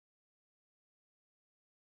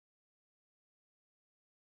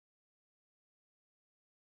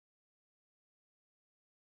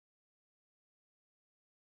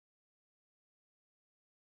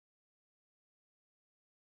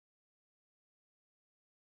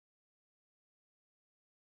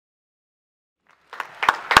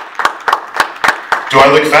Do I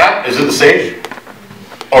look fat? Is it the stage?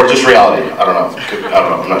 Or just reality? I don't know.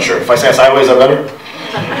 I'm not sure. If I stand sideways, is that better?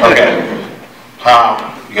 Okay.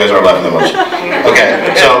 You guys aren't laughing that much.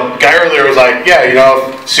 Okay. So, guy earlier was like, yeah, you know,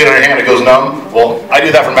 if you sit on your hand, it goes numb. Well, I do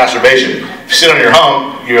that for masturbation. If you sit on your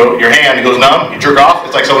your hand, it goes numb, you jerk off,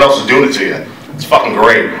 it's like someone else is doing it to you. It's fucking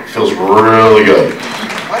great. It feels really good.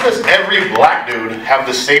 Why does every black dude have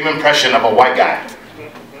the same impression of a white guy?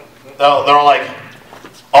 They're all like,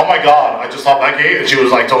 oh my god, I just saw Becky and she was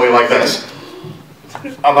like totally like this.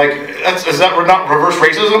 I'm like, is that not reverse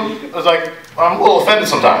racism? It's like, I'm a little offended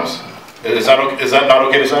sometimes. Is that not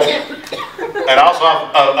okay to say? And I also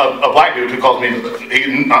have a black dude who calls me,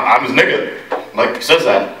 I'm his nigga. Like, says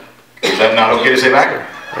that. Is that not okay to say back?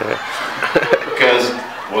 Because,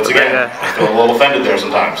 once again, I feel a little offended there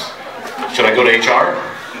sometimes. Should I go to HR?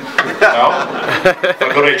 No? If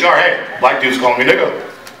I go to HR, hey, black dude's calling me nigga.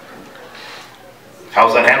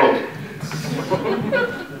 How's that handled?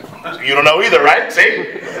 You don't know either, right? See?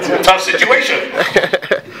 It's a tough situation.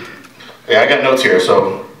 Yeah, I got notes here,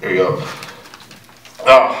 so here you go.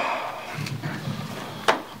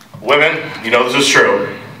 Women, you know this is true.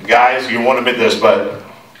 Guys, you won't admit this, but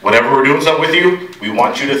whenever we're doing something with you, we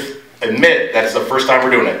want you to admit that it's the first time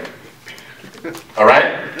we're doing it.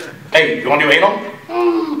 Alright? Hey, you want to do anal?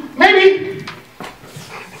 Maybe.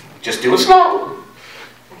 Just do it slow.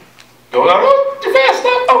 Go out, oh, too fast, no.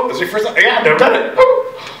 Oh, this is your first time. Yeah, I've never done it. Oh.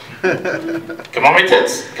 Come on my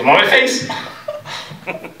tits. Come on my face.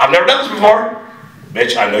 I've never done this before.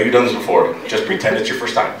 Bitch, I know you've done this before. Just pretend it's your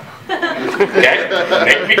first time. Okay?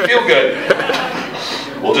 Make me feel good.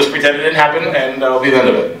 We'll just pretend it didn't happen and that'll be the end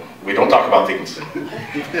of it. We don't talk about things.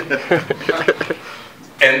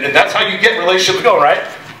 And that's how you get relationships going, right?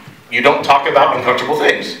 You don't talk about uncomfortable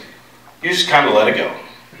things. You just kind of let it go.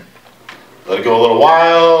 Let it go a little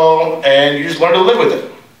while, and you just learn to live with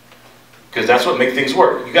it. Because that's what makes things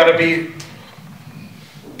work. You gotta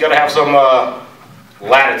have some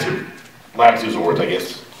latitude. Latitude's a word, I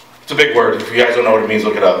guess. It's a big word. If you guys don't know what it means,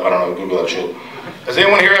 look it up. I don't know, Google that shit. Has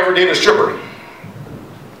anyone here ever dated a stripper?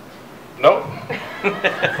 No? You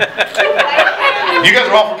guys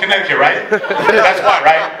are all from Connecticut, right? That's why,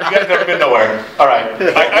 right? You guys never been nowhere. All right.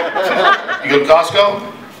 You go to Costco?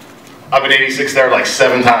 I've been 86 there like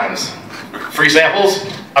 7 times. Free samples?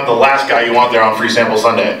 I'm the last guy you want there on Free Sample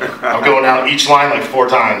Sunday. I'm going down each line like 4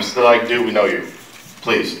 times. They're like, dude, we know you.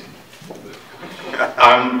 Please.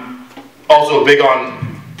 I'm also big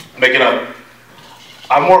on making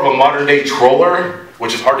I'm more of a modern day troller,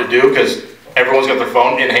 which is hard to do because everyone's got their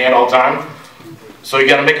phone in hand all the time. So you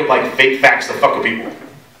gotta make up like fake facts to fuck with people.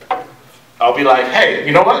 I'll be like, hey,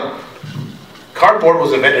 you know what? Cardboard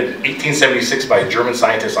was invented in 1876 by a German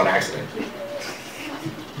scientist on accident.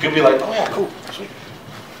 You'll be like, oh yeah, cool, sweet.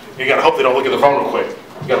 You gotta hope they don't look at the phone real quick.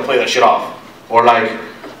 You gotta play that shit off. Or like,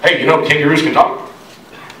 hey, you know kangaroos can talk?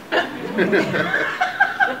 They're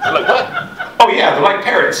like, what? Oh yeah, they're like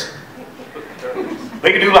parrots.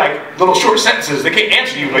 They can do like little short sentences. They can't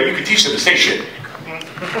answer you, but you can teach them to say shit.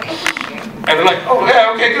 And they're like, oh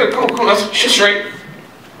yeah, okay, good, cool, that's shit straight.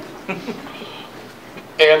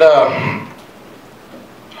 And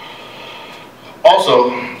also,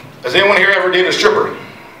 has anyone here ever dated a stripper?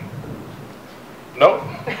 No?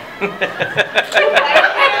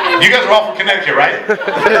 You guys are all from Connecticut, right?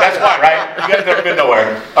 That's why, right? You guys never been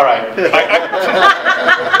nowhere. All right.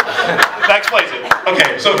 That explains it.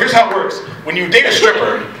 Okay, so here's how it works. When you date a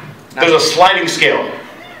stripper, there's a sliding scale.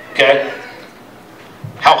 Okay?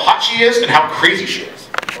 How hot she is and how crazy she is.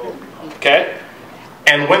 Okay?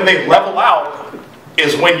 And when they level out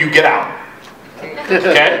is when you get out.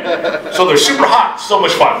 Okay? So they're super hot, so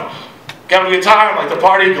much fun. Have a good time, like the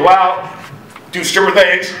party, go out, do stripper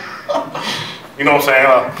things. You know what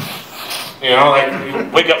I'm saying? You know, like, you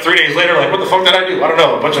wake up 3 days later, like, what the fuck did I do? I don't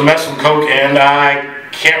know, a bunch of mess and coke, and I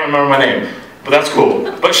can't remember my name. But that's cool.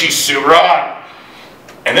 But she's super hot.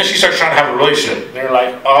 And then she starts trying to have a relationship. And they're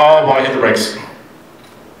like, oh boy, hit the brakes.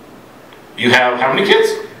 You have how many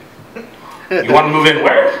kids? You want to move in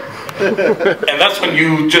where? And that's when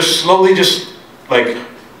you just slowly like,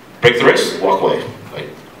 break the wrist, walk away. Like,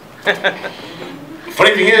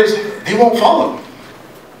 funny thing is, they won't follow.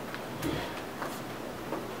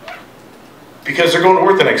 Because they're going to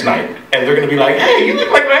work the next night, and they're going to be like, hey, you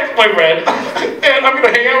look like my ex-boyfriend, and I'm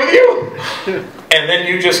going to hang out with you. And then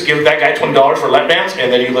you just give that guy $20 for lap dance,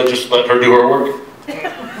 and then you just let her do her work.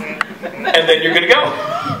 And then you're good to go.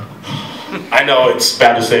 I know it's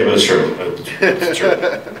bad to say, but it's true. It's true.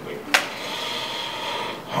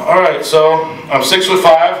 Alright, so I'm 6'5",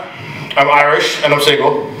 I'm Irish, and I'm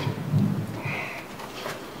single.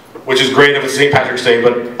 Which is great if it's St. Patrick's Day,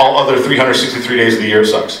 but all other 363 days of the year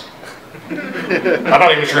sucks. I'm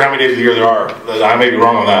not even sure how many days of the year there are. I may be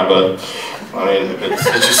wrong on that, but I mean,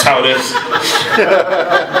 it's just how it is.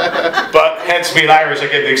 But hence being Irish, I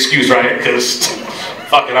get the excuse, right? Because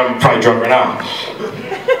fucking, I'm probably drunk right now.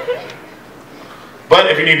 But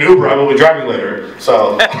if you need an Uber, I will be driving later.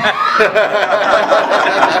 So.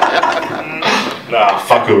 Nah,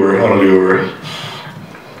 fuck Uber. I don't do Uber.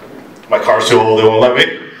 My car's too old, they won't let me.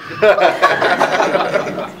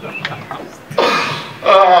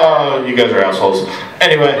 Oh, you guys are assholes.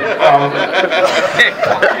 Anyway,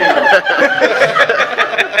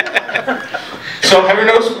 so have you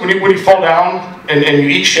noticed when you fall down and you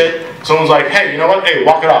eat shit, someone's like, hey, you know what? Hey,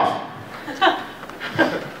 walk it off.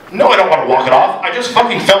 No, I don't want to walk it off. I just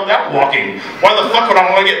fucking fell down walking. Why the fuck would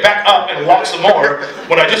I want to get back up and walk some more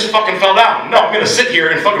when I just fucking fell down? No, I'm going to sit here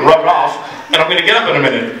and fucking rub it off, and I'm going to get up in a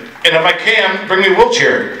minute. And if I can, bring me a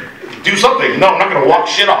wheelchair. Do something. No, I'm not going to walk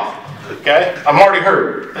shit off. Okay? I'm already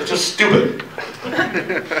hurt. That's just stupid.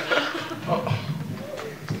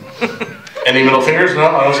 Any middle fingers? No,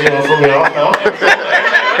 I don't see no from no.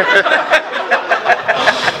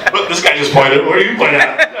 But this guy just pointed. What are you pointing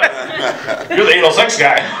at? You're the anal sex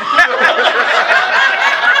guy.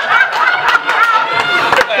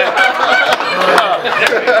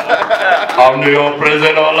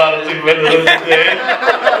 Omnipresent all out of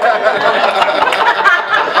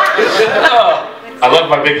I left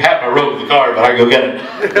my big hat in my robe in the car, but I go get it.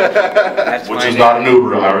 Which is not an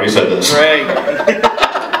Uber, I already said this. Right.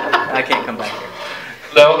 I can't come back here.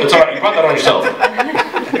 No, it's alright, you brought that on yourself.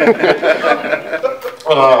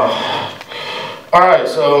 Alright,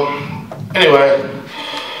 so, anyway.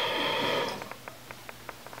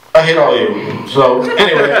 I hate all of you. So,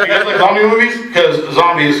 anyway, you guys like zombie movies? Because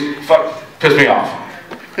zombies piss me off.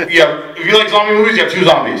 If you like zombie movies, you have two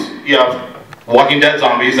zombies. You have Walking Dead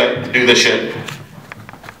zombies that do this shit.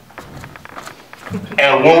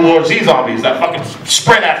 And World War Z zombies that fucking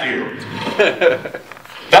sprint after you.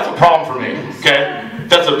 That's a problem for me, okay?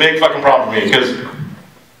 That's a big fucking problem for me, because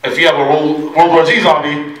if you have a World War Z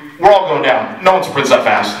zombie, we're all going down. No one sprints that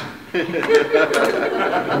fast.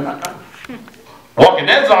 Walking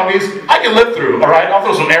Dead zombies, I can live through, alright? I'll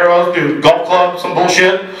throw some arrows, do golf club, some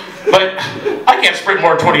bullshit. But I can't sprint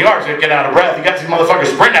more than 20 yards and get out of breath. You got these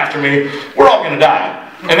motherfuckers sprinting after me, we're all gonna die.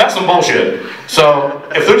 And that's some bullshit. So,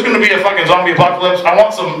 if there's gonna be a fucking zombie apocalypse, I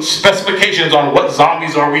want some specifications on what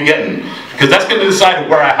zombies are we getting. Because that's gonna decide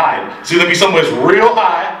where I hide. It's either be somewhere that's real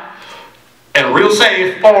high and real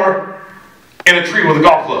safe, or in a tree with a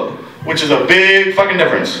golf club. Which is a big fucking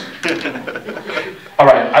difference.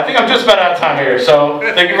 Alright, I think I'm just about out of time here, so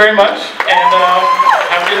thank you very much. And